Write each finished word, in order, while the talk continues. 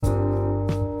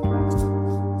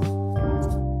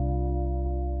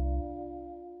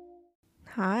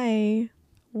Hi,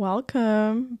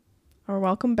 welcome or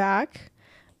welcome back.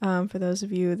 For those of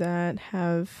you that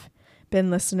have been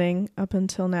listening up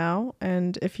until now,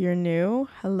 and if you're new,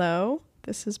 hello.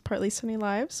 This is Partly Sunny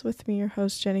Lives with me, your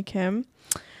host Jenny Kim.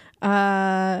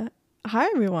 Hi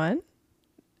everyone.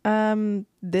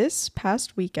 This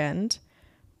past weekend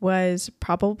was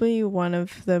probably one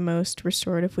of the most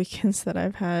restorative weekends that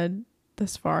I've had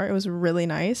thus far. It was really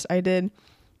nice. I did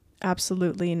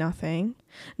absolutely nothing.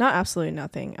 Not absolutely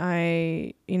nothing.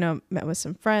 I, met with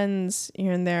some friends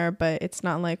here and there, but it's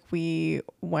not like we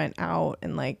went out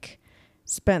and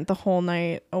spent the whole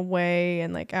night away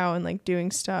and out and doing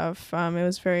stuff. It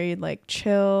was very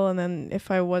chill. And then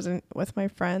if I wasn't with my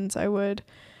friends, I would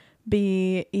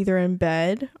be either in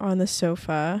bed or on the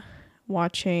sofa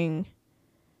watching.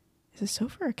 Is it a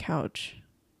sofa or a couch?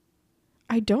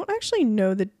 I don't actually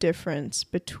know the difference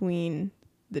between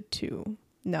the two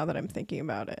now that I'm thinking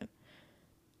about it.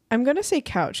 I'm going to say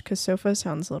couch because sofa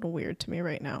sounds a little weird to me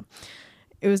right now.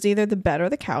 It was either the bed or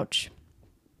the couch.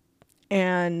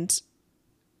 And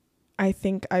I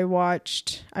think I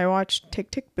watched Tick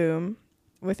Tick Boom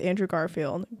with Andrew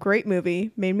Garfield. Great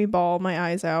movie. Made me bawl my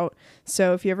eyes out.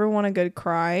 So if you ever want a good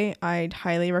cry, I'd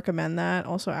highly recommend that.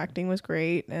 Also, acting was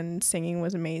great and singing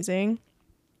was amazing.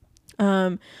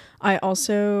 I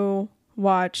also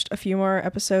watched a few more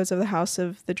episodes of the House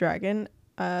of the Dragon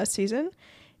season,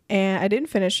 and I didn't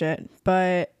finish it,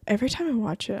 but every time I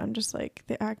watch it, I'm just like,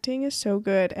 the acting is so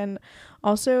good. And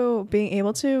also being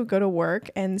able to go to work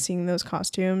and wearing those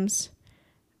costumes,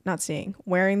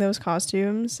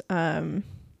 and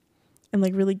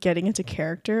really getting into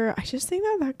character. I just think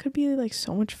that could be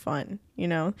so much fun,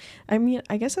 I mean,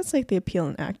 I guess that's the appeal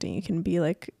in acting. You can be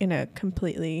in a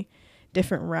completely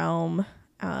different realm,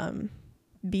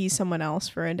 be someone else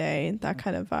for a day, that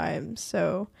kind of vibe.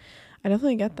 So I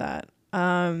definitely get that.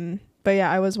 But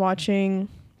yeah, I was watching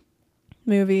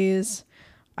movies.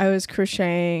 I was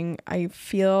crocheting. I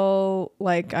feel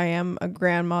like I am a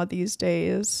grandma these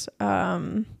days.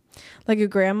 Like a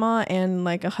grandma and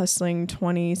a hustling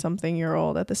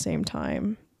 20-something-year-old at the same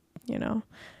time,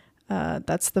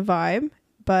 that's the vibe.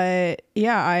 But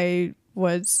yeah, I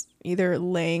was either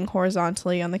laying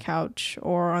horizontally on the couch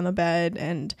or on the bed,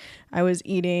 and I was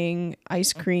eating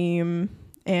ice cream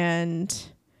and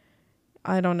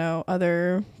I don't know,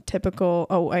 other typical.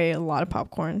 I ate a lot of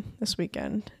popcorn this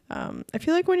weekend. I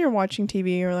feel like when you're watching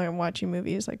TV or watching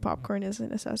movies, popcorn is a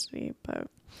necessity, but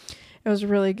it was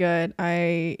really good.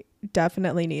 I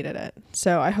definitely needed it.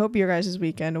 So I hope your guys'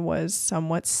 weekend was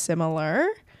somewhat similar.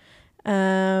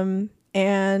 And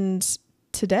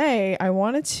today I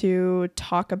wanted to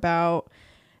talk about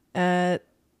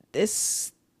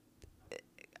this.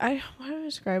 How do I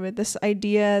describe it? This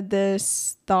idea,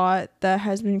 this thought that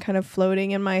has been kind of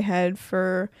floating in my head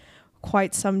for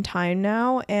quite some time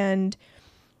now. And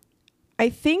I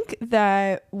think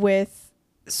that with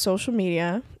social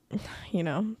media, I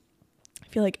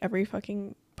feel like every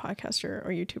fucking podcaster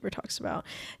or YouTuber talks about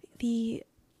the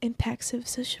impacts of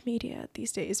social media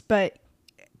these days, but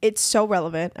it's so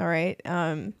relevant. All right.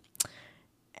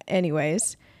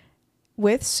 Anyways,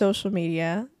 with social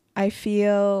media, I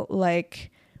feel like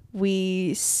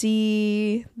we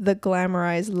see the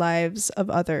glamorized lives of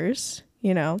others,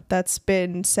 that's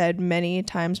been said many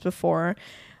times before.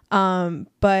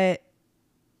 But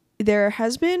there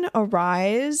has been a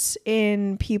rise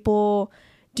in people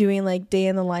doing day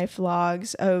in the life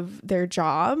vlogs of their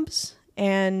jobs,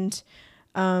 and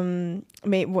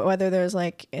whether there's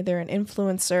they're an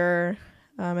influencer,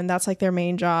 and that's their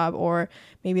main job, or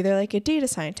maybe they're a data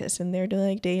scientist and they're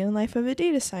doing day in the life of a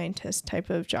data scientist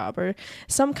type of job, or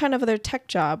some kind of other tech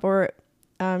job, or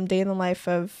day in the life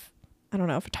of, I don't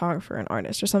know, a photographer, an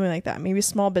artist, or something like that, maybe a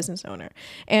small business owner.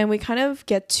 And we kind of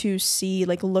get to see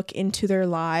look into their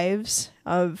lives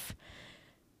of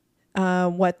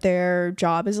what their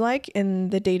job is like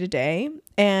in the day-to-day.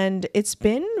 And it's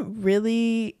been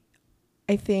really,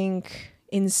 I think,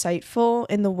 insightful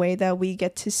in the way that we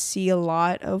get to see a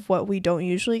lot of what we don't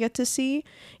usually get to see.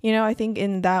 I think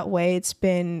in that way it's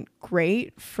been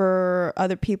great for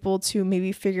other people to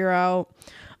maybe figure out,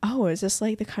 oh, is this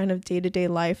the kind of day-to-day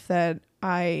life that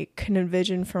I can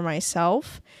envision for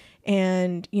myself?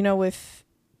 And with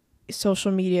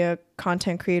social media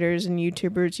content creators and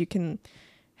YouTubers, you can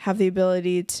have the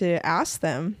ability to ask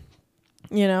them.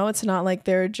 It's not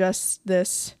they're just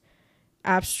this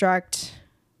abstract,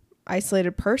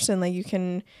 isolated person. You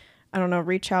can, I don't know,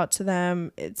 reach out to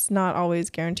them. It's not always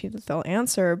guaranteed that they'll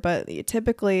answer, but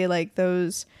typically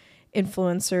those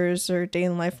influencers or day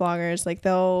in life vloggers,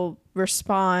 they'll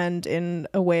respond in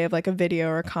a way of a video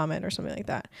or a comment or something like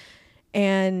that.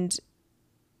 And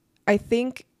I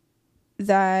think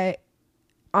that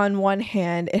on one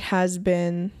hand, it has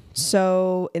been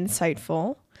so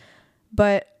insightful,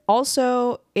 but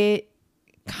also it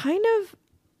kind of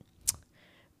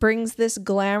brings this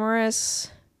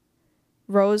glamorous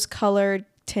rose-colored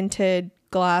tinted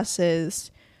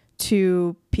glasses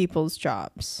to people's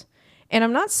jobs. And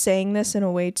I'm not saying this in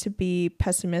a way to be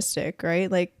pessimistic,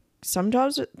 right? Like some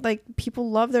jobs, like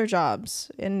people love their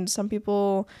jobs and some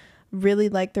people really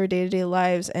like their day-to-day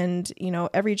lives, and you know,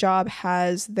 every job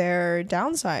has their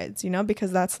downsides, you know,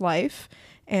 because that's life,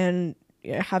 and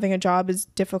having a job is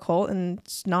difficult and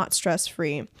it's not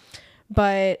stress-free.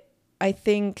 But I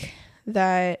think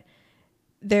that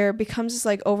there becomes this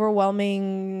like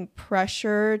overwhelming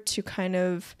pressure to kind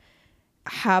of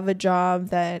have a job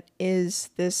that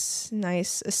is this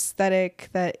nice aesthetic,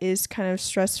 that is kind of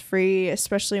stress-free,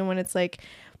 especially when it's like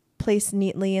placed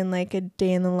neatly in like a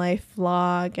day in the life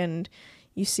vlog, and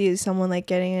you see someone like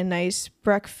getting a nice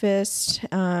breakfast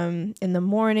in the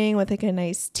morning with like a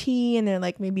nice tea, and they're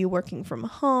like maybe working from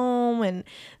home, and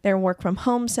their work from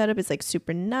home setup is like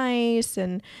super nice,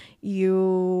 and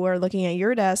you are looking at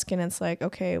your desk and it's like,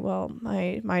 okay, well,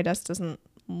 my desk doesn't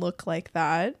look like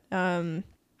that.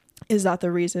 Is that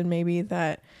the reason maybe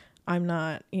that I'm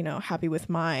not, you know, happy with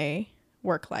my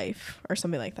work life or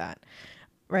something like that?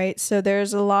 Right? So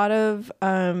there's a lot of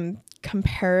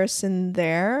comparison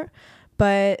there,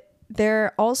 but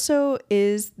there also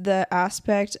is the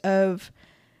aspect of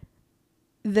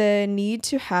the need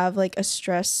to have like a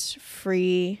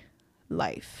stress-free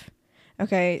life.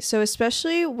 Okay, so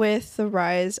especially with the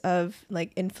rise of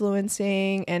like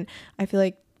influencing, and I feel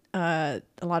like a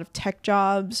lot of tech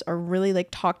jobs are really like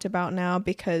talked about now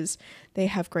because they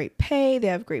have great pay, they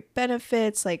have great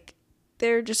benefits, like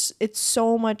they're just, it's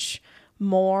so much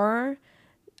more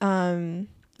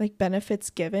like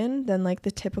benefits given than like the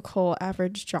typical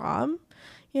average job,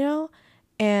 you know?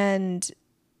 And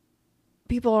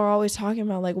people are always talking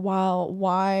about like, wow,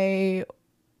 why,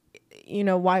 you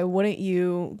know, why wouldn't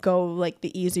you go like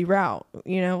the easy route?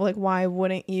 You know, like why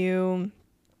wouldn't you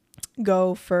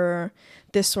go for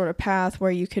this sort of path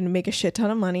where you can make a shit ton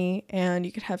of money and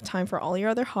you could have time for all your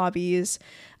other hobbies,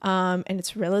 and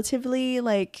it's relatively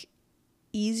like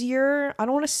easier. I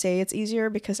don't want to say it's easier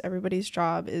because everybody's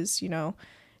job is, you know,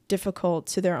 difficult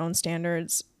to their own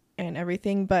standards and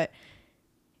everything, but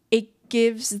it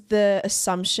gives the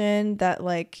assumption that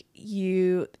like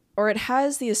you, or it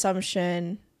has the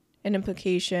assumption and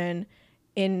implication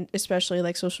in especially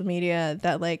like social media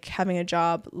that like having a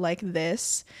job like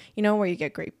this, you know, where you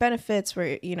get great benefits,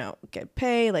 where you know, get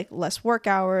pay, like less work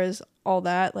hours, all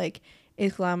that, like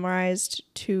is glamorized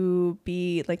to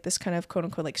be like this kind of quote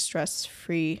unquote like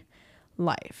stress-free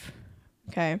life.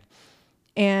 Okay.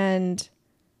 And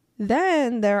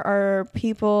then there are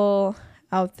people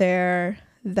out there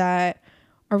that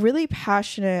are really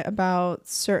passionate about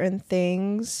certain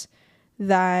things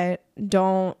that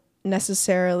don't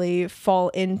necessarily fall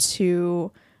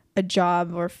into a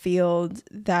job or field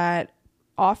that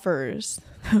offers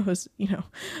those, you know,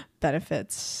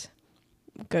 benefits,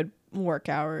 good work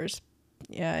hours,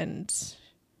 yeah, and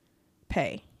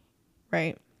pay,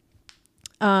 right?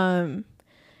 And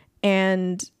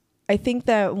I think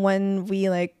that when we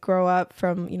like grow up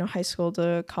from, you know, high school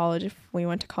to college, if we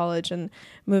went to college and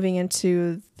moving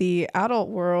into the adult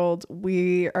world,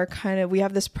 we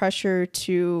have this pressure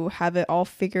to have it all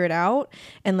figured out.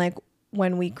 And like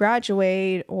when we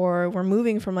graduate or we're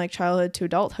moving from like childhood to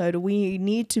adulthood, we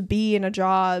need to be in a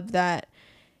job that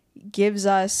gives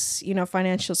us, you know,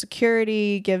 financial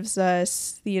security, gives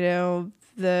us, you know,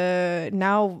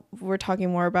 now we're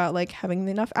talking more about like having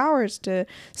enough hours to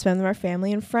spend with our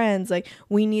family and friends. Like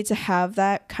we need to have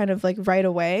that kind of like right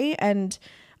away. And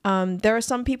there are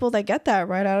some people that get that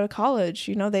right out of college.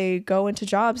 You know, they go into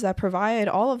jobs that provide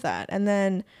all of that. And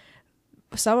then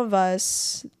some of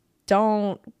us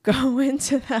don't go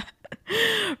into that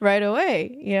right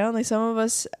away. You know, like some of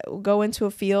us go into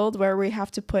a field where we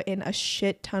have to put in a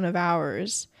shit ton of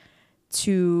hours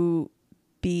to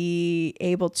be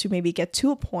able to maybe get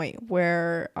to a point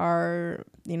where our,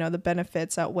 you know, the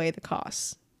benefits outweigh the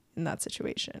costs in that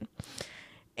situation.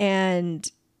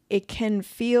 And it can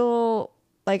feel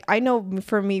like, I know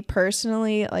for me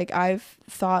personally, like I've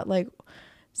thought like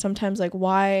sometimes like,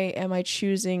 why am I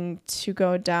choosing to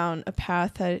go down a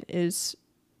path that is,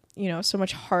 you know, so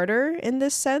much harder in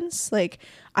this sense? Like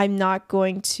I'm not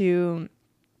going to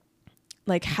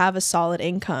like have a solid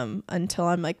income until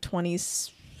I'm like 20,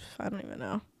 I don't even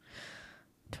know,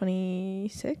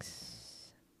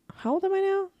 26. How old am I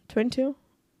now? 22.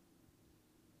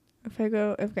 If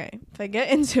I get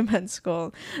into med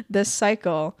school this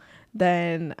cycle,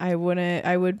 then I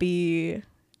would be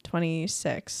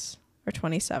 26. or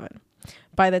 27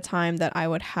 by the time that I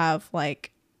would have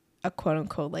like a quote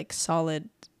unquote like solid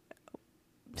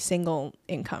single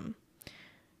income,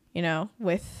 you know,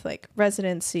 with like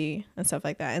residency and stuff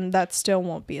like that. And that still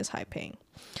won't be as high paying.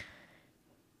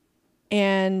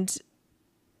 And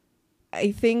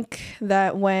I think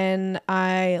that when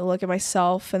I look at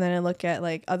myself and then I look at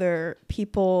like other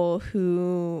people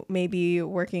who may be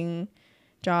working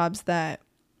jobs that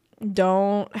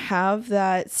don't have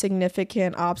that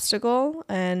significant obstacle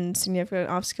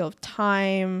of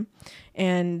time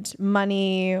and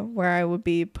money, where I would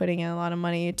be putting in a lot of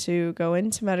money to go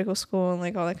into medical school and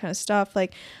like all that kind of stuff,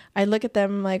 like I look at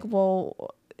them like,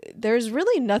 well, there's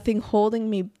really nothing holding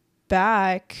me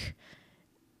back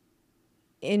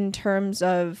in terms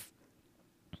of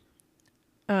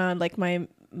like my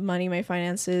money, my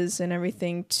finances and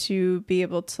everything, to be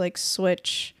able to like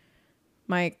switch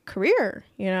my career,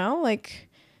 you know, like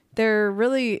there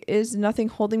really is nothing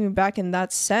holding me back in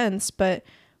that sense. But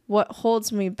what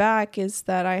holds me back is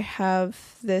that I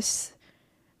have this,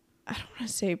 I don't want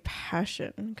to say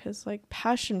passion, because like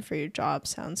passion for your job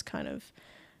sounds kind of,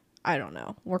 I don't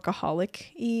know,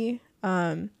 workaholic-y.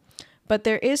 But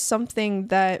there is something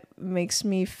that makes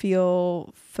me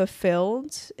feel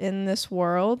fulfilled in this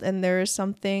world. And there is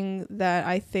something that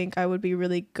I think I would be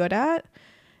really good at.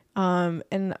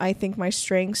 And I think my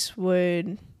strengths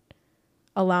would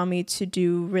allow me to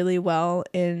do really well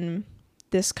in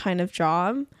this kind of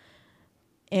job.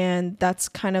 And that's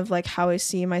kind of like how I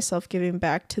see myself giving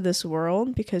back to this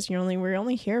world, because we're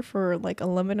only here for like a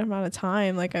limited amount of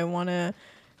time. Like I want to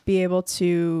be able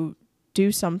to do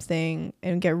something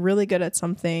and get really good at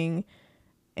something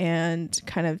and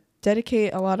kind of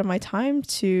dedicate a lot of my time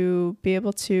to be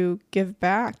able to give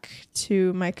back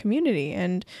to my community.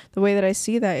 And the way that I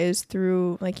see that is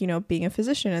through like, you know, being a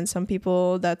physician, and some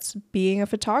people that's being a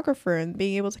photographer and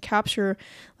being able to capture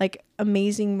like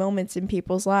amazing moments in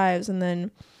people's lives. And then,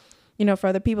 you know, for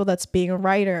other people that's being a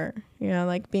writer, you know,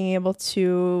 like being able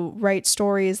to write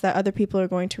stories that other people are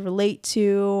going to relate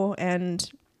to and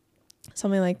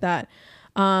something like that.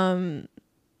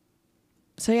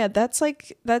 So yeah, that's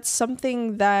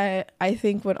something that I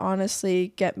think would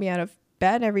honestly get me out of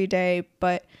bed every day.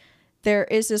 But there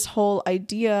is this whole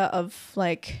idea of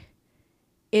like,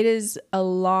 it is a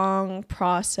long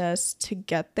process to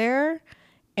get there.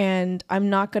 And I'm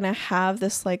not going to have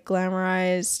this like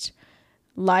glamorized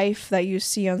life that you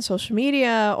see on social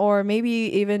media, or maybe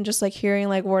even just like hearing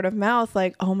like word of mouth,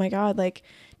 like, oh my God, like,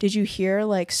 did you hear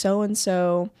like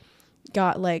so-and-so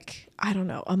got like, I don't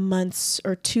know, a month's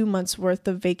or 2 months worth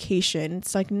of vacation.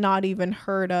 It's like not even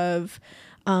heard of,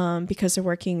 because they're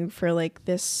working for like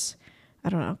this, I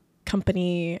don't know,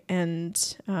 company, and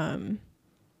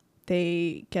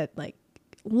they get like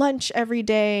lunch every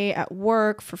day at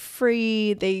work for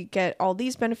free. They get all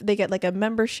these benefits. They get like a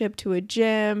membership to a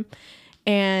gym.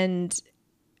 And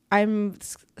I'm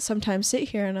sometimes sit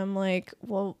here and I'm like,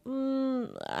 well,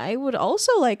 I would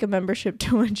also like a membership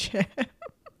to a gym.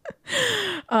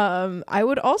 I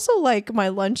would also like my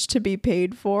lunch to be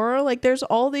paid for. Like there's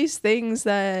all these things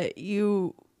that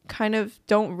you kind of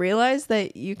don't realize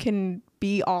that you can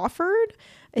be offered,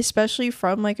 especially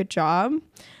from like a job,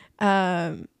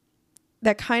 that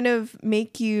kind of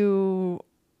make you,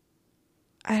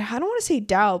 I don't want to say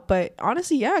doubt, but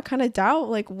honestly, yeah, kind of doubt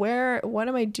like what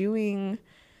am I doing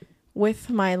with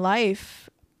my life?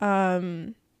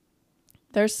 There's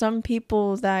some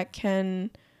people that can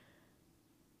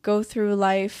go through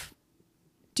life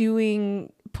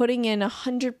putting in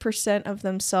 100% of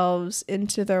themselves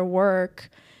into their work,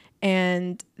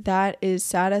 and that is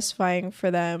satisfying for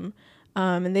them.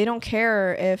 And they don't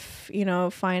care if, you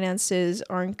know, finances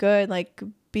aren't good. Like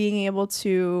being able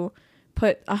to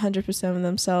put 100% of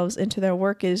themselves into their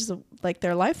work is like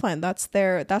their lifeline. That's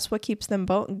what keeps them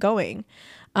going.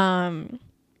 And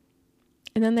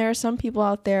then there are some people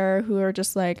out there who are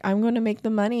just like, I'm going to make the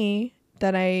money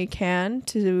that I can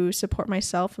to support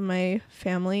myself and my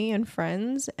family and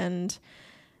friends. And,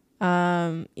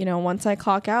 you know, once I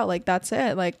clock out, like, that's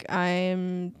it. Like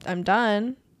I'm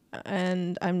done,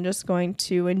 and I'm just going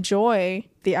to enjoy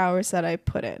the hours that I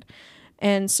put in.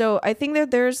 And so I think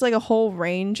that there's like a whole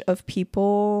range of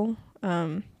people,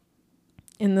 in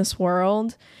this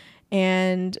world.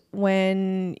 And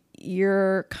when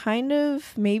you're kind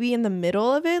of maybe in the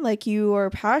middle of it, like you are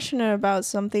passionate about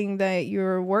something that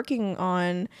you're working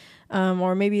on,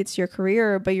 or maybe it's your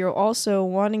career, but you're also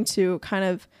wanting to kind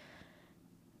of,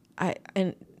 I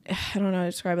don't know how to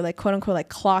describe it, like quote unquote, like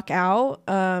clock out,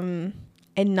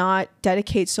 and not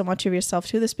dedicate so much of yourself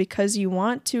to this because you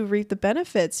want to reap the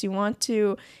benefits. You want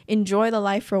to enjoy the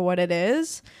life for what it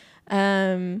is.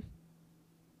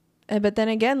 But then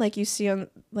again, like you see on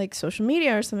like social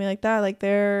media or something like that, like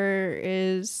there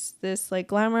is this like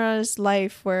glamorous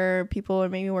life where people are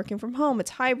maybe working from home. It's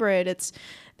hybrid. It's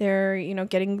they're, you know,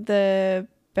 getting the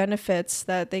benefits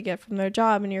that they get from their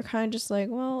job, and you're kind of just like,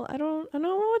 well, I don't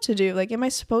know what to do. Like, am I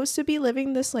supposed to be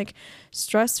living this like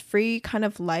stress-free kind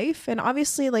of life? And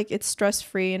obviously like it's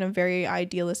stress-free in a very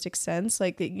idealistic sense.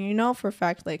 Like, you know, for a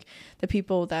fact, like the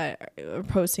people that are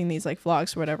posting these like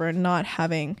vlogs or whatever and not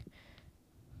having,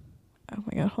 oh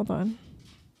my god, hold on,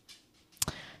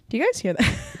 do you guys hear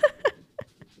that?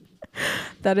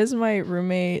 That is my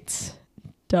roommate's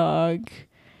dog.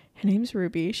 Her name's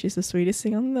Ruby. She's the sweetest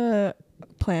thing on the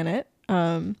planet.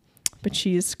 But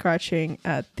she's scratching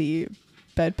at the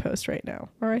bedpost right now,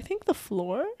 or I think the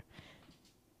floor.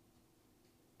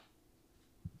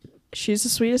 She's the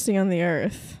sweetest thing on the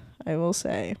earth, I will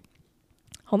say.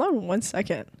 Hold on one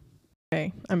second.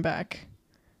 Okay, I'm back.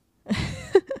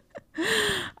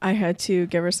 I had to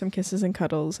give her some kisses and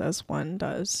cuddles, as one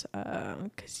does,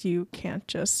 because you can't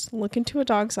just look into a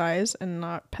dog's eyes and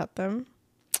not pet them,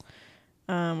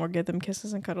 or give them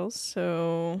kisses and cuddles.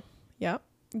 So yeah,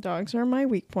 dogs are my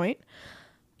weak point.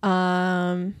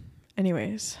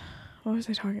 Anyways, what was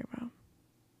I talking about?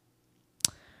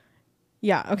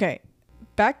 Yeah, okay,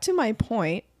 back to my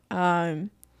point.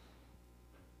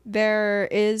 There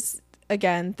is,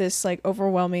 again, this like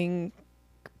overwhelming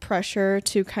pressure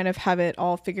to kind of have it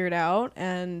all figured out,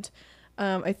 and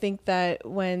I think that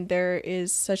when there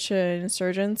is such an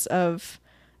insurgence of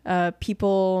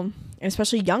people,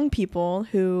 especially young people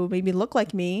who maybe look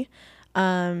like me,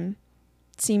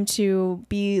 seem to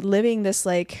be living this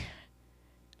like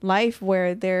life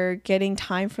where they're getting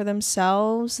time for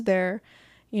themselves, they're,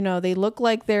 you know, they look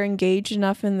like they're engaged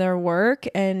enough in their work,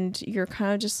 and you're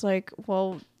kind of just like,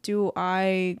 well, do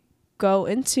I go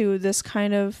into this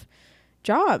kind of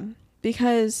job?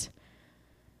 Because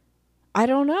I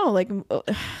don't know,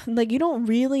 like you don't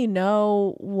really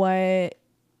know what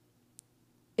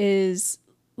is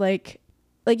like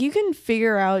you can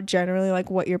figure out generally like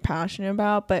what you're passionate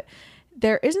about, but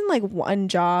there isn't like one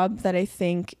job that I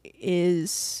think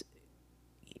is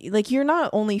like, you're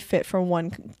not only fit for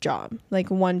one job,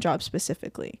 like one job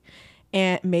specifically.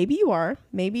 And maybe you are,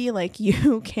 maybe like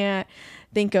you can't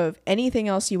think of anything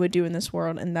else you would do in this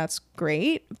world, and that's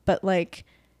great. But like,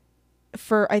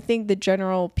 for I think the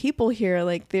general people here,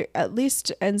 like they, at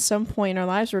least at some point in our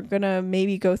lives, we're gonna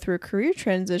maybe go through a career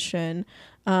transition,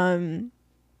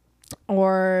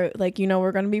 or like, you know,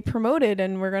 we're gonna be promoted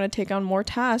and we're gonna take on more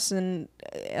tasks and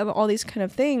all these kind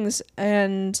of things.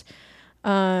 And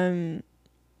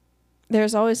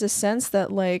there's always a sense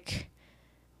that like,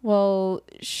 well,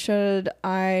 should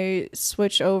I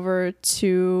switch over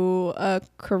to a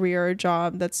career or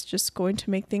job that's just going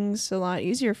to make things a lot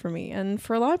easier for me? And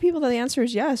for a lot of people, the answer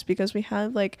is yes, because we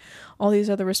have like all these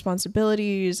other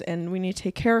responsibilities and we need to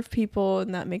take care of people,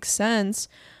 and that makes sense.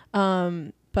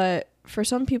 But for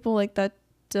some people, like that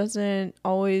isn't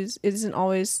always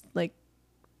like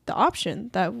the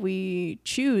option that we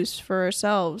choose for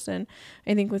ourselves. And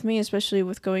I think with me, especially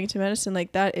with going into medicine,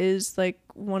 like that is like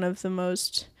one of the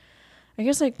most, I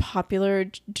guess, like popular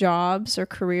jobs or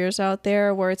careers out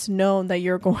there, where it's known that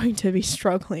you're going to be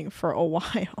struggling for a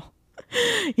while.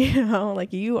 You know,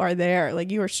 like you are there,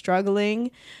 like you are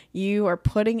struggling, you are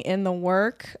putting in the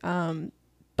work.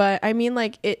 But I mean,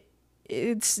 like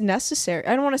it's necessary.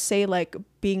 I don't want to say like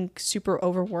being super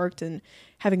overworked and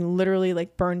having literally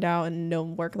like burned out and no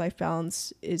work-life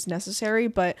balance is necessary,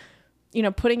 but you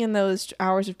know, putting in those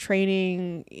hours of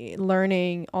training,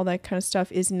 learning, all that kind of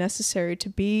stuff is necessary to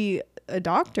be a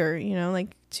doctor, you know,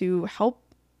 like to help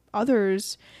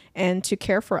others and to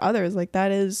care for others. Like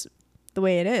that is the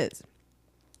way it is.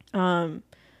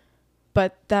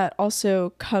 But that also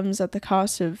comes at the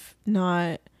cost of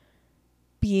not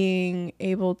being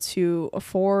able to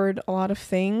afford a lot of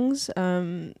things,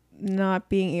 not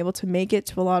being able to make it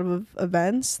to a lot of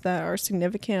events that are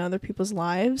significant in other people's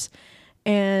lives.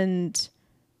 And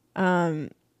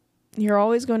you're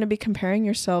always going to be comparing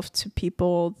yourself to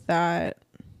people that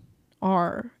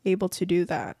are able to do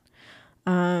that.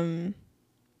 And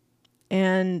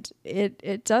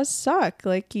it does suck.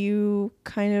 Like you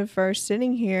kind of are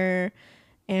sitting here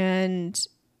and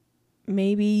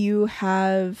maybe you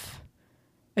have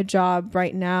a job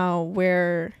right now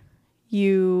where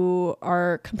you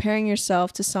are comparing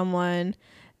yourself to someone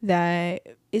that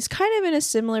is kind of in a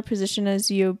similar position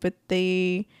as you, but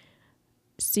they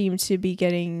seem to be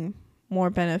getting more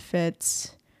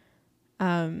benefits,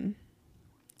 more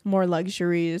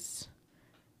luxuries,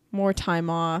 more time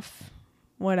off,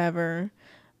 whatever.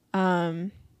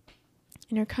 And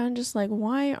you're kind of just like,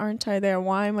 why aren't I there?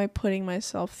 Why am I putting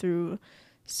myself through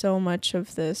so much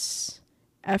of this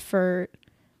effort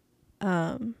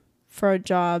for a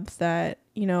job that,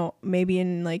 you know, maybe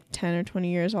in like 10 or 20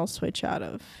 years I'll switch out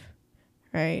of,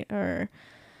 right? Or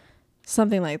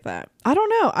something like that. I don't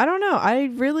know.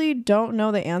 I really don't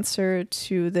know the answer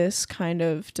to this kind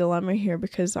of dilemma here,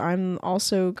 because I'm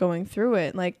also going through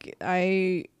it. Like,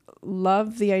 I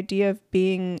love the idea of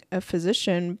being a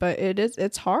physician, but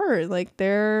it's hard. Like,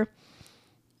 there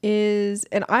is,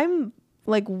 and I'm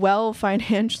like well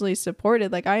financially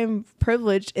supported. Like, I am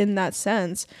privileged in that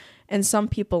sense, and some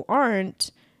people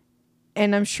aren't,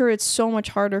 and I'm sure it's so much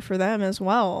harder for them as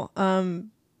well.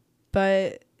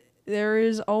 But there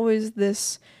is always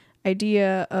this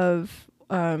idea of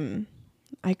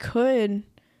I could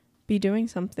be doing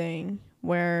something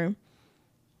where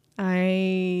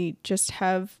I just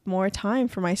have more time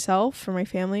for myself, for my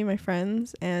family, my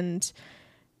friends, and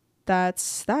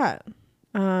that's that.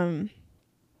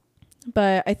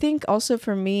 But I think also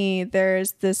for me,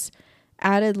 there's this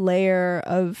added layer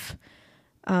of,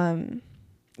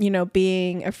 you know,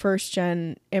 being a first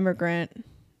gen immigrant,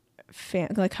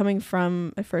 like coming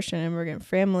from a first gen immigrant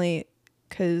family,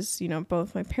 because, you know,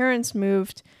 both my parents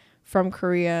moved from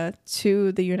Korea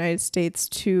to the United States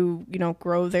to, you know,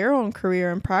 grow their own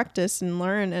career and practice and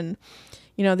learn. And,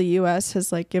 you know, the US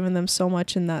has like given them so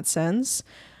much in that sense.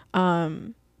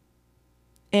 And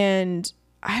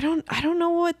I don't know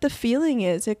what the feeling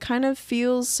is. It kind of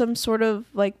feels some sort of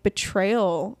like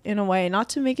betrayal in a way, not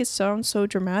to make it sound so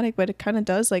dramatic, but it kind of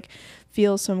does like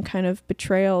feel some kind of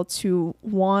betrayal to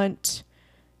want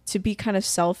to be kind of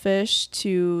selfish,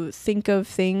 to think of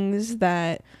things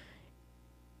that,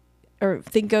 or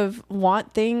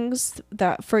want things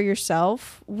that for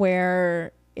yourself,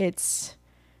 where it's,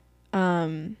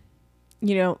 you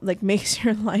know, like makes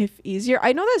your life easier.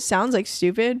 I know that sounds like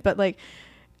stupid, but like,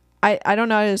 I don't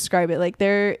know how to describe it. Like,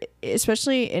 there,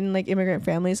 especially in like immigrant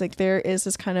families, like there is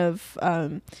this kind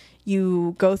of,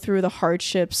 you go through the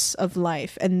hardships of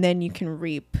life and then you can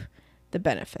reap the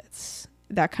benefits,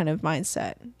 that kind of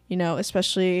mindset, you know,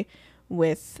 especially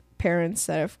with parents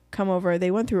that have come over, they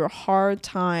went through a hard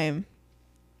time,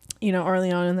 you know,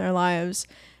 early on in their lives.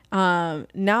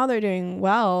 Now they're doing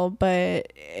well,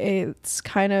 but it's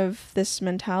kind of, this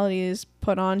mentality is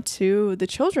put on to the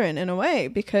children in a way,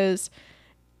 because,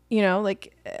 you know,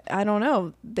 like, I don't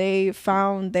know, they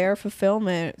found their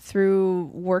fulfillment through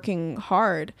working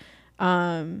hard.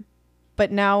 But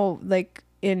now, like,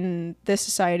 in this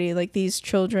society, like, these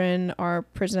children are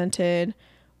presented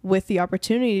with the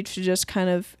opportunity to just kind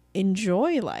of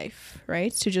enjoy life,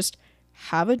 right? To just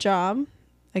have a job,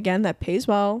 again, that pays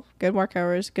well, good work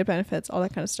hours, good benefits, all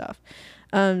that kind of stuff.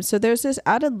 So there's this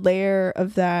added layer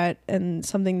of that, and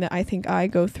something that I think I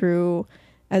go through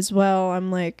as well.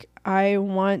 I'm like, I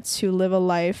want to live a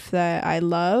life that I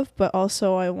love, but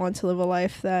also I want to live a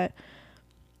life that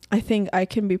I think I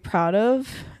can be proud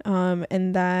of,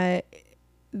 and that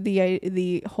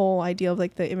the whole idea of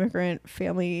like the immigrant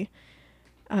family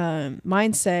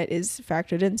mindset is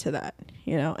factored into that,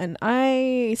 you know. And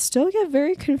I still get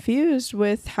very confused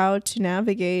with how to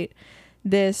navigate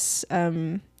this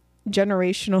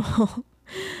generational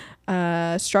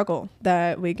struggle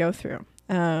that we go through.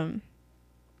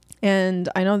 And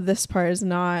I know this part is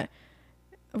not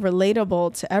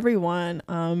relatable to everyone,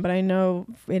 but I know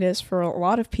it is for a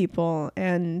lot of people.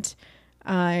 And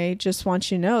I just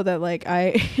want you to know that, like,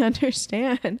 I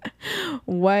understand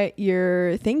what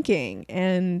you're thinking,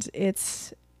 and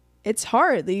it's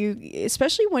hard. You,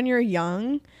 especially when you're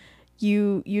young,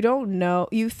 you don't know.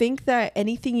 You think that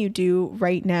anything you do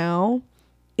right now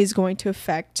is going to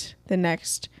affect the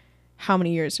next how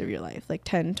many years of your life, like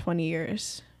 10, 20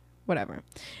 years, whatever.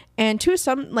 And to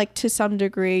some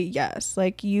degree, yes,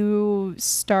 like, you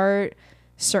start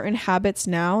certain habits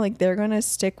now, like, they're going to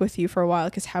stick with you for a while,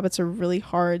 because habits are really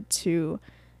hard to,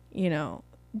 you know,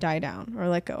 die down or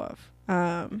let go of.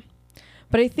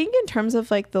 But I think in terms of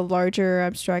like the larger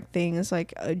abstract things,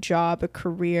 like a job, a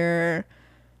career,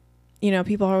 you know,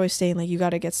 people are always saying like, you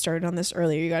got to get started on this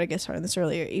earlier. You got to get started on this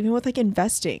earlier. Even with like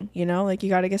investing, you know, like, you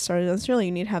got to get started on this earlier.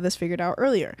 You need to have this figured out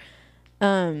earlier.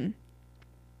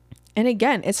 And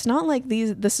again, it's not like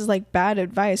this is like bad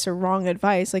advice or wrong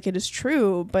advice. Like, it is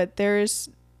true, but there's,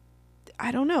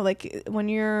 I don't know, like, when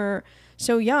you're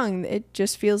so young, it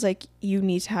just feels like you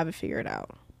need to have it figured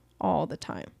out all the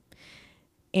time.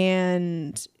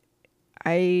 And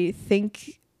I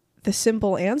think the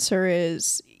simple answer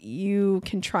is, you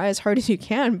can try as hard as you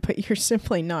can, but you're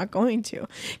simply not going to,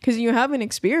 because you haven't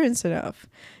experienced enough,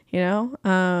 you know?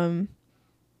 And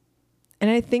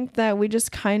I think that we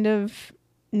just kind of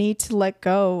need to let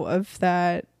go of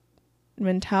that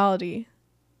mentality,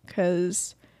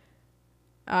 because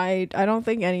I don't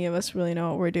think any of us really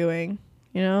know what we're doing,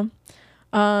 you know?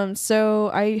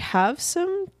 So I have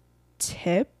some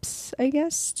tips, I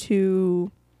guess,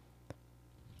 to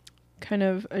kind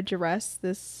of address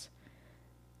this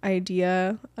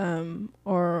idea,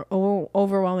 or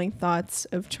overwhelming thoughts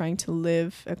of trying to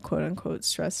live a quote unquote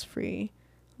stress-free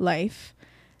life.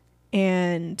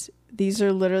 And these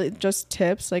are literally just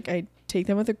tips. Like, I take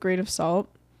them with a grain of salt.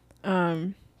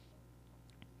 This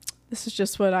is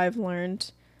just what I've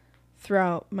learned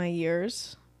throughout my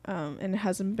years. And it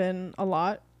hasn't been a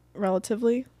lot,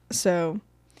 relatively. So,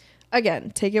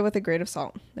 again, take it with a grain of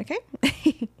salt. Okay?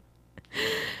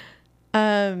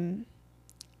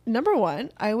 Number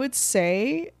one, I would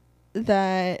say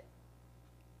that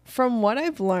from what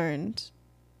I've learned,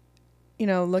 you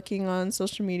know, looking on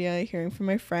social media, hearing from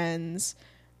my friends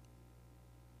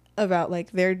about like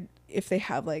if they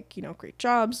have like, you know, great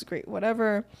jobs, great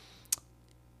whatever,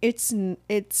 it's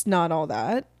not all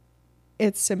that.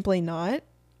 It's simply not.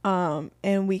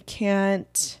 And we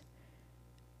can't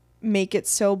make it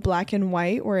so black and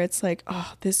white where it's like,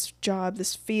 oh, this job,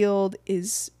 this field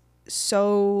is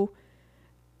so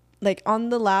like on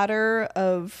the ladder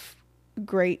of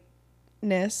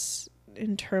greatness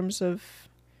in terms of,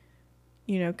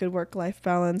 you know, good work-life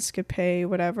balance, good pay,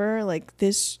 whatever. Like,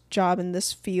 this job in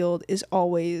this field is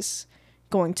always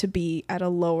going to be at a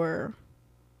lower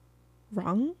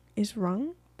rung. Is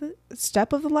rung the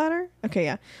step of the ladder? Okay,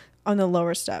 yeah, on the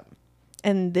lower step.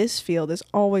 And this field is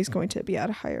always going to be at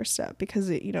a higher step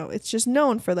because it, you know, it's just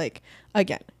known for, like,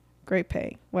 again, great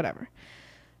pay, whatever.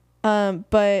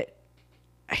 But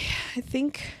I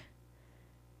think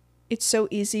it's so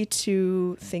easy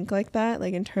to think like that,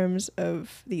 like in terms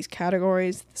of these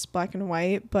categories, this black and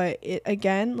white, but it,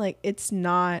 again, like, it's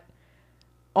not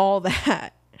all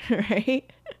that, right?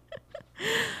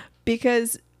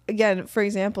 Because, again, for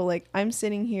example, like, I'm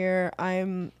sitting here,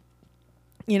 I'm,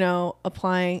 you know,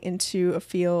 applying into a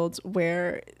field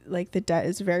where like the debt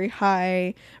is very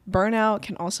high, burnout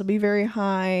can also be very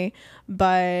high,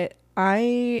 but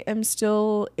I am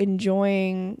still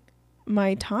enjoying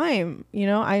my time. You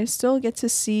know, I still get to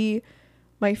see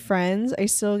my friends. I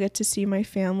still get to see my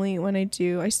family when I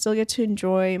do. I still get to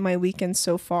enjoy my weekends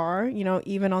so far, you know,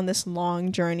 even on this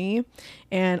long journey.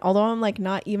 And although I'm like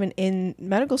not even in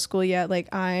medical school yet, like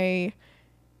I'm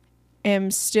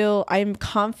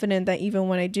confident that even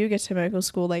when I do get to medical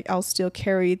school, like I'll still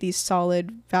carry these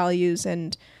solid values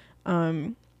and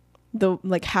the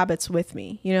like habits with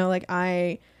me. You know, like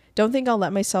I don't think I'll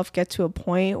let myself get to a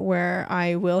point where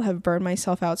I will have burned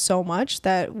myself out so much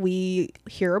that we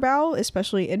hear about,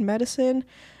 especially in medicine,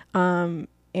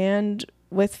 and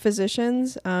with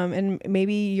physicians. And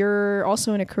maybe you're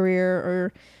also in a career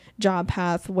or job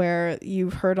path where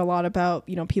you've heard a lot about,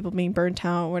 you know, people being burnt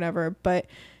out or whatever. But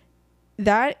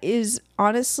that is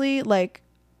honestly, like,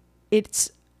 it's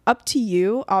up to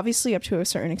you, obviously up to a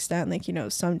certain extent. Like, you know,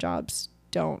 some jobs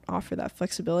don't offer that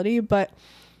flexibility, but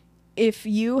if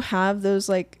you have those,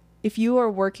 like, if you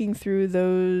are working through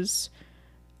those,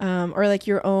 or like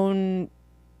your own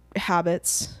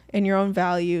habits and your own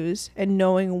values and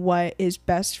knowing what is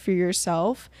best for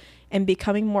yourself and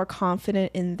becoming more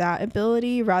confident in that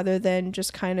ability rather than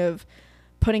just kind of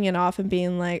putting it off and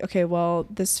being like, okay, well,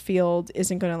 this field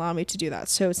isn't going to allow me to do that,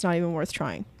 so it's not even worth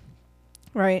trying,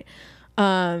 right?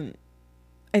 I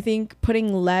think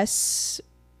putting less,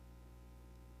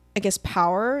 I guess,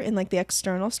 power in like the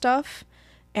external stuff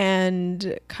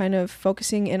and kind of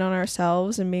focusing in on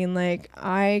ourselves and being like,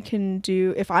 I can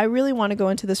do, if I really want to go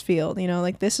into this field, you know,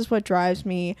 like this is what drives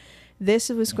me, this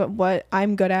is what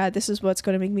I'm good at, this is what's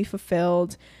going to make me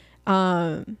fulfilled,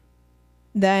 then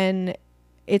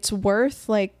it's worth,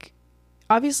 like,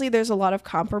 obviously there's a lot of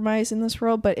compromise in this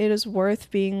world, but it is worth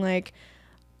being like,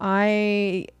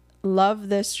 I love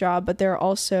this job, but there are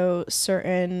also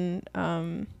certain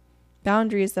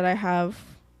boundaries that I have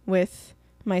with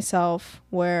myself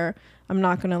where I'm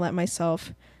not going to let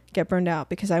myself get burned out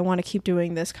because I want to keep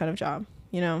doing this kind of job,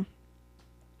 you know?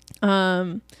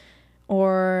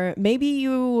 Or maybe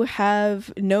you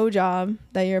have no job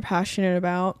that you're passionate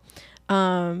about,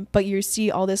 but you see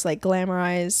all this like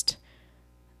glamorized,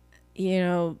 you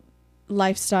know,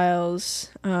 lifestyles,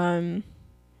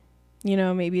 you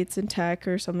know, maybe it's in tech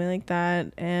or something like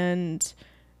that. And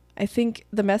I think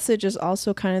the message is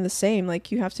also kind of the same.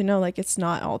 Like, you have to know, like, it's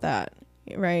not all that,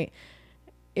 right?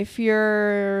 If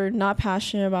you're not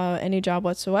passionate about any job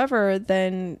whatsoever,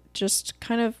 then just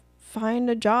kind of find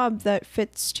a job that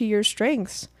fits to your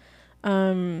strengths,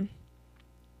 and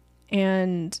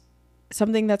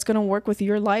something that's going to work with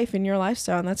your life and your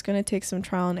lifestyle. And that's going to take some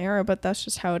trial and error, but that's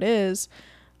just how it is.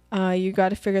 You got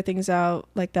to figure things out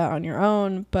like that on your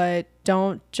own, but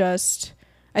don't just,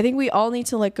 I think we all need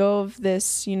to let go of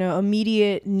this, you know,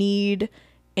 immediate need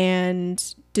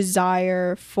and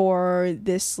desire for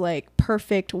this like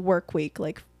perfect work week.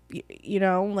 Like, you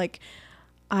know, like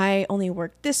I only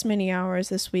worked this many hours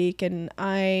this week, and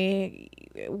I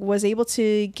was able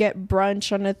to get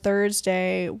brunch on a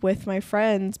Thursday with my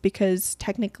friends because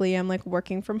technically I'm like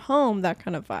working from home, that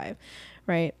kind of vibe,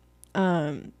 right?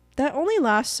 That only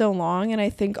lasts so long. And I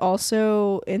think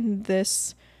also in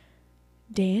this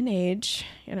day and age,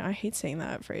 you know, I hate saying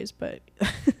that phrase, but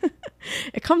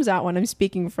it comes out when I'm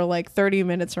speaking for like 30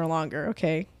 minutes or longer.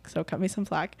 Okay. So cut me some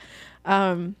slack.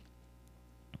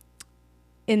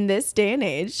 In this day and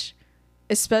age,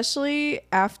 especially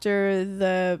after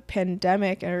the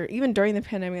pandemic or even during the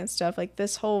pandemic and stuff, like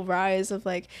this whole rise of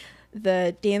like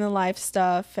the day in the life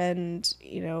stuff and,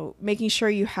 you know, making sure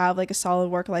you have like a solid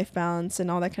work-life balance and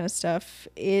all that kind of stuff,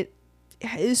 it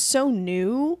is so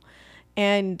new.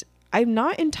 And I'm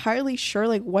not entirely sure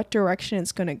like what direction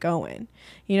it's going to go in,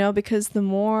 you know, because the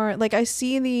more like I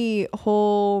see the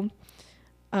whole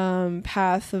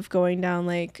path of going down,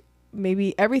 like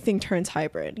maybe everything turns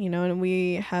hybrid, you know, and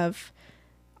we have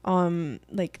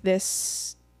like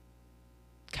this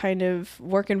kind of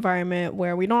work environment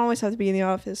where we don't always have to be in the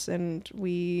office, and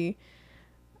we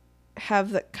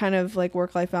have that kind of like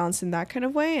work-life balance in that kind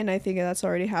of way. And I think that's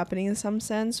already happening in some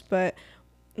sense, but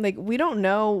like we don't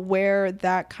know where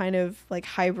that kind of like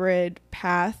hybrid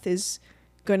path is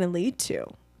going to lead to,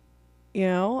 you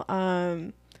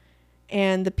know.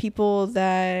 And the people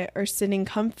that are sitting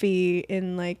comfy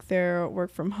in like their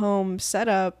work from home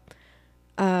setup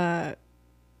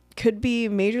could be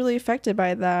majorly affected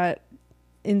by that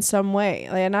in some way.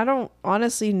 Like, and I don't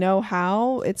honestly know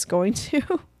how it's going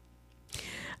to.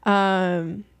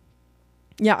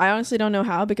 Yeah, I honestly don't know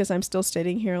how, because I'm still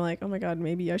sitting here like, oh my God,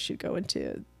 maybe I should go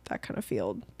into that kind of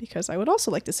field, because I would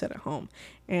also like to sit at home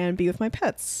and be with my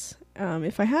pets,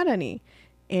 if I had any.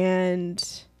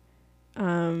 And,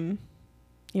 you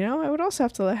know, I would also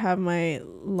have to have my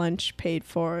lunch paid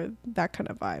for, that kind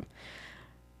of vibe.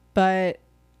 But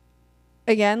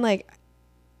again, like,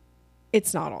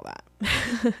 it's not all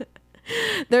that.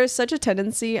 There's such a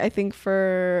tendency, I think,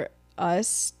 for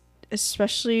us,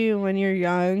 especially when you're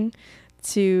young,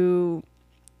 to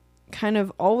kind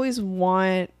of always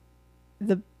want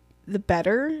the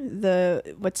better,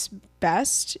 the what's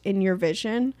best in your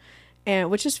vision,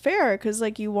 and which is fair, because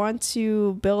like you want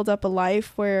to build up a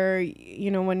life where,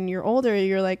 you know, when you're older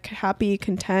you're like happy,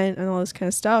 content, and all this kind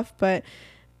of stuff. But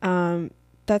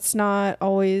that's not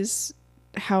always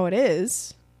how it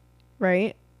is,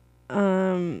 right?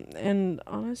 And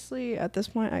honestly, at this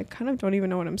point I kind of don't even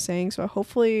know what I'm saying, so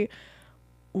hopefully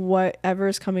whatever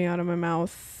is coming out of my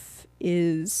mouth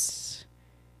is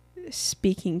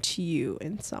speaking to you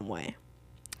in some way.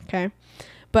 Okay.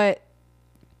 But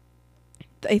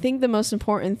I think the most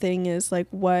important thing is like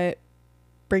what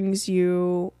brings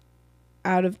you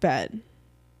out of bed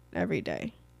every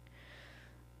day.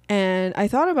 And I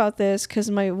thought about this because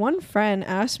my one friend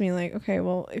asked me like, okay,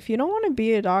 well, if you don't want to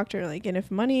be a doctor, like, and if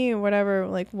money or whatever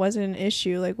like wasn't an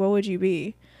issue, like what would you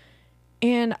be?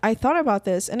 And I thought about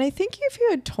this, and I think if you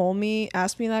had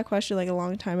asked me that question like a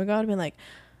long time ago, I'd been like,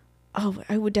 oh,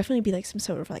 I would definitely be like some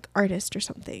sort of like artist or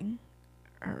something,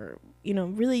 or, you know,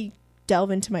 really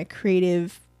delve into my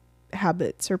creative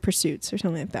habits or pursuits or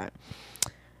something like that.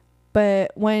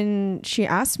 But when she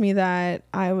asked me that,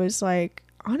 I was like,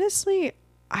 honestly,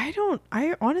 I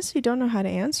honestly don't know how to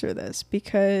answer this,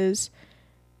 because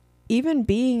even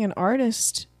being an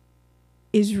artist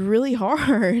is really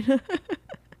hard.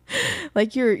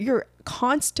 Like you're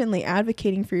constantly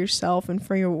advocating for yourself and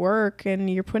for your work, and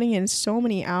you're putting in so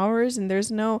many hours, and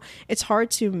it's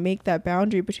hard to make that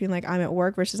boundary between like I'm at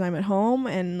work versus I'm at home,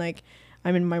 and like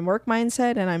I'm in my work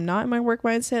mindset and I'm not in my work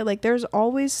mindset. Like there's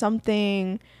always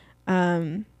something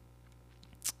that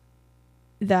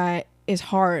is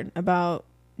hard about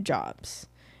jobs,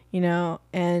 you know.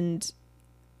 And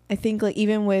I think like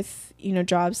even with, you know,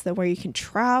 jobs that where you can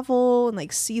travel and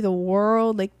like see the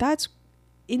world, like that's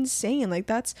insane, like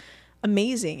that's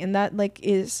amazing, and that like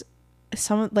is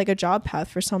some like a job path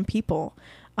for some people,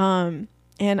 and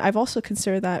I've also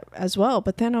considered that as well.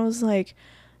 But then I was like,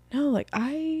 no, like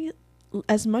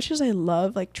as much as I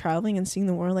love like traveling and seeing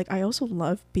the world, like I also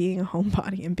love being a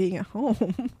homebody and being at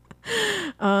home.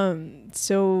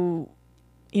 So,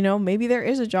 you know, maybe there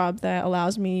is a job that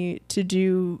allows me to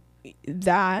do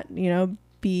that, you know,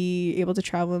 be able to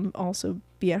travel and also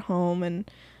be at home.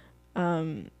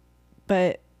 And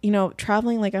but, you know,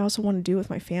 traveling, like I also want to do with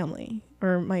my family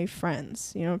or my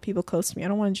friends, you know, people close to me. I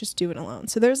don't want to just do it alone.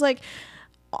 So there's like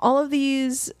all of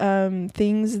these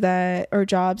things that or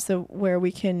jobs that where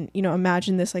we can, you know,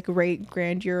 imagine this like great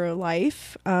grandeur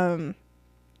life.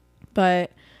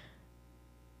 But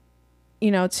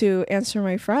you know, to answer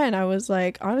my friend, I was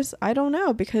like, honest, I don't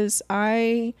know, because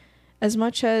as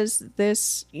much as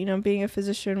this, you know, being a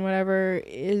physician, whatever,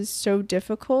 is so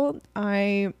difficult,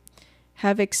 I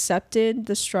have accepted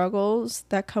the struggles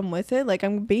that come with it. Like,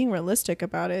 I'm being realistic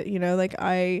about it, you know, like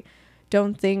I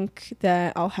don't think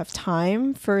that I'll have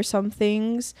time for some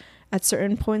things at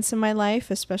certain points in my life,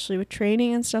 especially with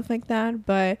training and stuff like that.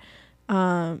 But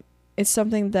it's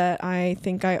something that I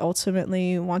think I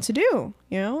ultimately want to do,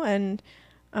 you know, and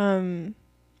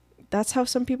that's how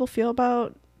some people feel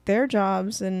about their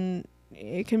jobs, and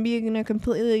it can be in a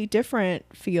completely different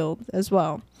field as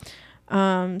well.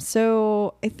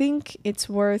 So I think it's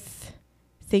worth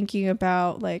thinking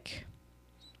about, like,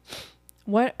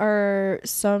 what are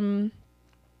some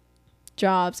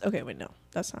jobs? Okay, wait, no,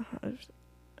 that's not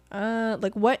how.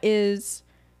 Like, what is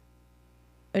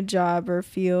a job or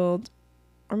field,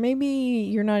 or maybe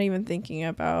you're not even thinking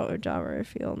about a job or a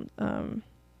field, or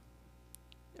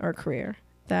a career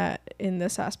that in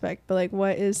this aspect, but like,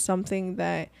 what is something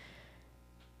that,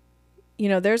 you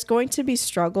know, there's going to be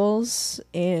struggles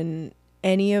in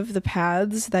any of the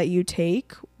paths that you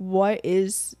take. What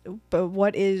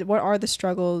are the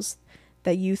struggles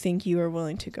that you think you are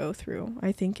willing to go through,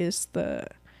 I think is the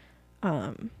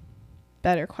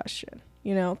better question,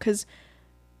 you know, because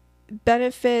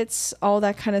benefits, all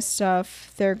that kind of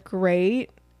stuff, they're great.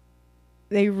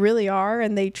 They really are,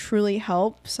 and they truly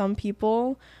help some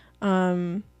people.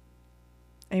 And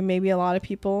maybe a lot of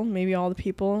people, maybe all the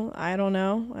people, I don't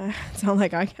know. It's not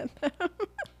like I get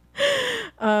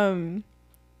them.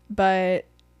 But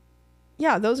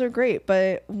yeah, those are great.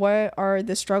 But what are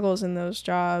the struggles in those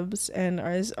jobs? And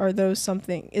is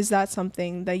that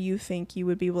something that you think you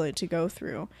would be willing to go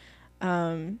through?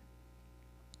 You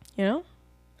know?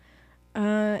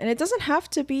 And it doesn't have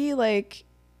to be like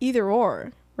either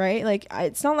or, right? Like,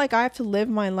 it's not like I have to live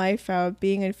my life out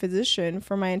being a physician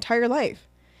for my entire life.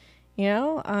 You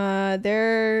know,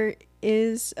 there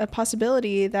is a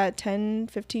possibility that 10,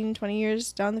 15, 20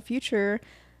 years down the future,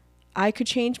 I could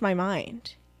change my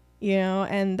mind, you know,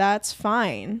 and that's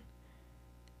fine.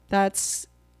 That's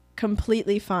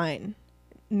completely fine.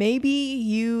 Maybe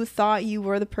you thought you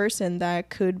were the person that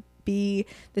could be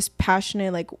this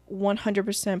passionate, like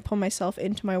 100% pull myself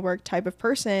into my work type of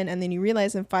person, and then you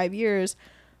realize in 5 years,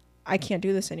 I can't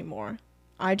do this anymore.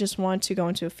 I just want to go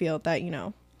into a field that, you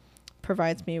know,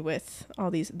 provides me with all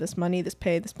this money, this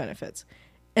pay, this benefits.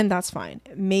 And that's fine.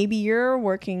 Maybe you're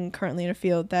working currently in a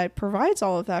field that provides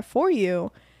all of that for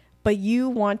you, but you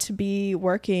want to be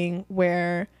working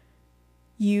where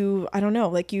you, I don't know,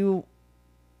 like you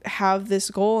have this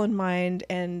goal in mind,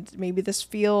 and maybe this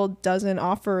field doesn't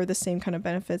offer the same kind of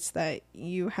benefits that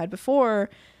you had before,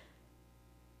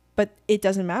 but it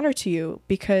doesn't matter to you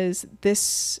because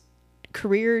this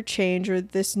career change or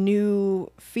this new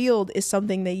field is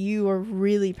something that you are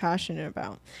really passionate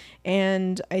about.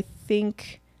 And I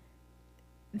think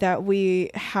that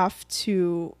we have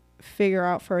to figure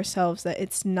out for ourselves that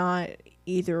it's not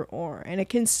either or. And it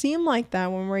can seem like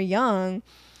that when we're young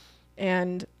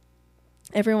and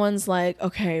everyone's like,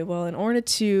 okay, well, in order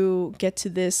to get to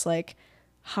this like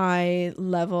high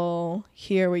level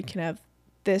here, we can have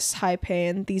this high pay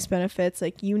and these benefits,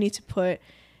 like you need to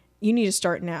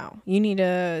start now. You need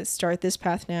to start this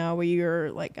path now where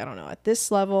you're like, I don't know, at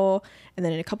this level, and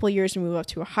then in a couple of years you move up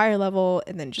to a higher level,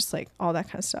 and then just like all that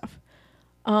kind of stuff.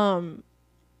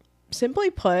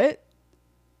 Simply put,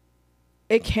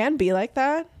 it can be like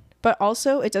that, but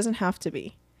also it doesn't have to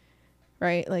be,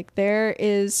 right? Like there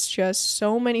is just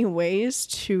so many ways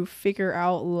to figure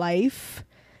out life.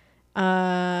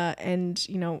 And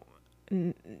you know,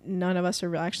 none of us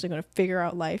are actually going to figure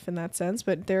out life in that sense,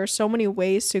 but there are so many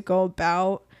ways to go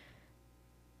about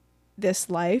this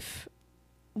life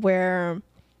where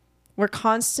we're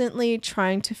constantly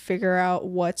trying to figure out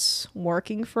what's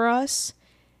working for us,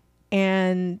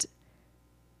 and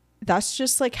that's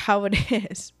just like how it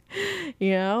is.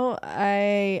 You know,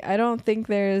 I don't think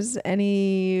there's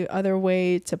any other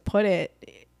way to put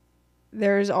it.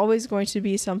 There's always going to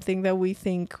be something that we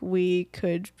think we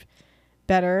could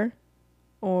better,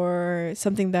 or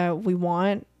something that we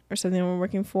want, or something we're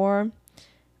working for.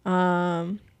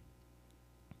 And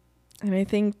I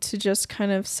think to just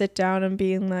kind of sit down and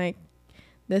being like,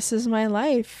 this is my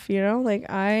life, you know, like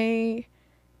I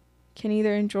can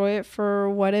either enjoy it for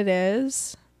what it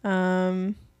is.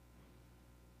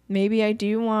 Maybe I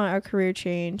do want a career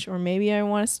change, or maybe I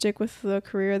want to stick with the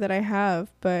career that I have,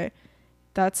 but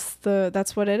that's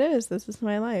what it is. This is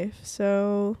my life.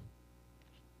 So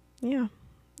yeah,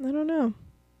 I don't know.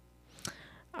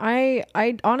 I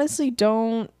honestly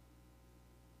don't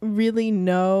really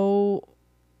know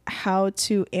how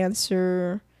to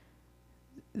answer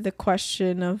the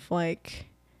question of like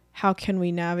how can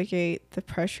we navigate the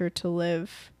pressure to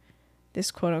live this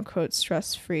quote unquote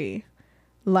stress-free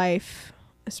life,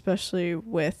 especially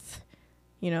with,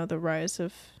 you know, the rise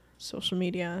of social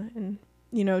media and,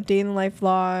 you know, day in the life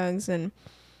vlogs and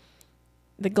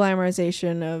the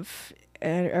glamorization of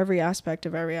every aspect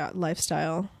of every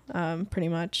lifestyle, pretty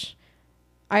much.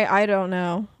 I don't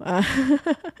know.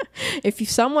 If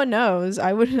someone knows,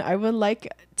 I would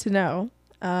like to know.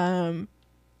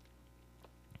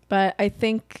 But I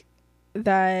think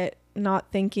that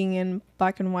not thinking in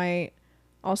black and white,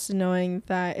 also knowing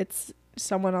that it's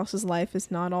someone else's life is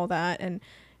not all that. And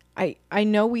I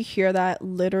know we hear that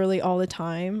literally all the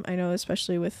time. I know,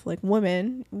 especially with like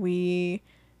women, we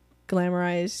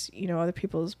glamorize, you know, other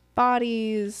people's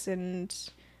bodies and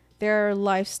their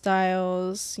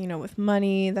lifestyles, you know, with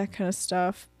money, that kind of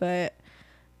stuff. But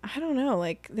I don't know,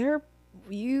 like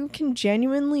you can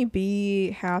genuinely be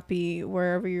happy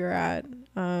wherever you're at.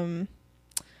 And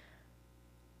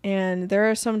there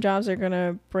are some jobs that are going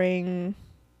to bring,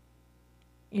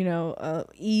 you know,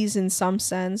 ease in some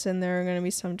sense, and there are going to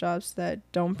be some jobs that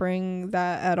don't bring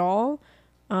that at all.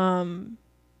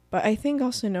 But I think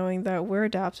also knowing that we're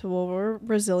adaptable, we're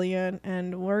resilient,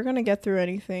 and we're going to get through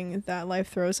anything that life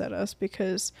throws at us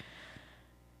because,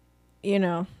 you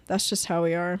know, that's just how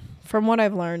we are. From what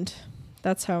I've learned,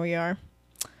 that's how we are.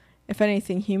 If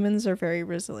anything, humans are very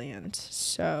resilient.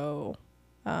 So,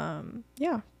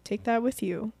 yeah, take that with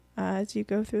you as you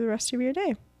go through the rest of your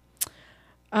day.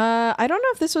 I don't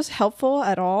know if this was helpful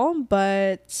at all,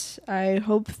 but I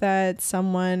hope that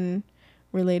someone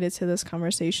related to this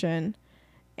conversation,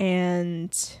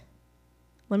 and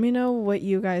let me know what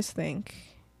you guys think.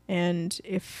 And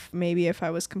if I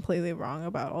was completely wrong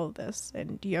about all of this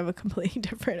and you have a completely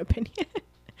different opinion,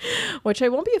 which I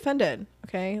won't be offended.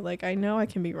 Okay. Like, I know I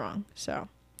can be wrong. So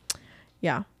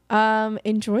yeah.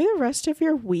 Enjoy the rest of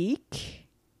your week.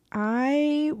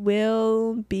 I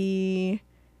will be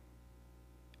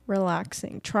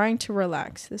trying to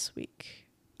relax this week.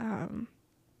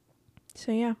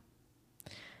 So yeah,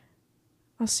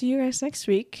 I'll see you guys next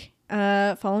week.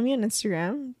 Follow me on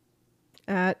Instagram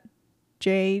at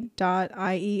j.ionkim.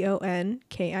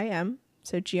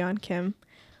 So Jeon Kim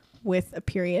with a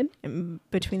period in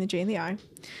between the J and the I.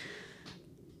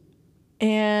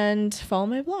 And follow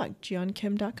my blog,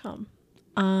 jeonkim.com.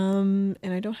 And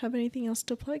I don't have anything else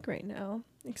to plug right now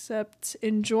except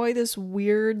enjoy this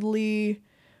weirdly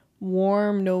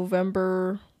warm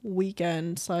November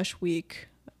weekend/week.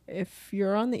 If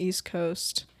you're on the East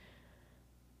Coast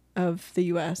of the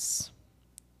US,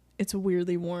 it's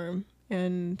weirdly warm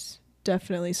and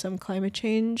definitely some climate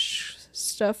change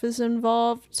stuff is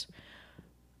involved.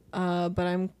 But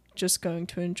I'm just going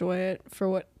to enjoy it for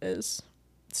what it is.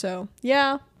 So,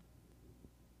 yeah.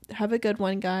 Have a good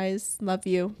one, guys. Love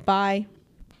you. Bye.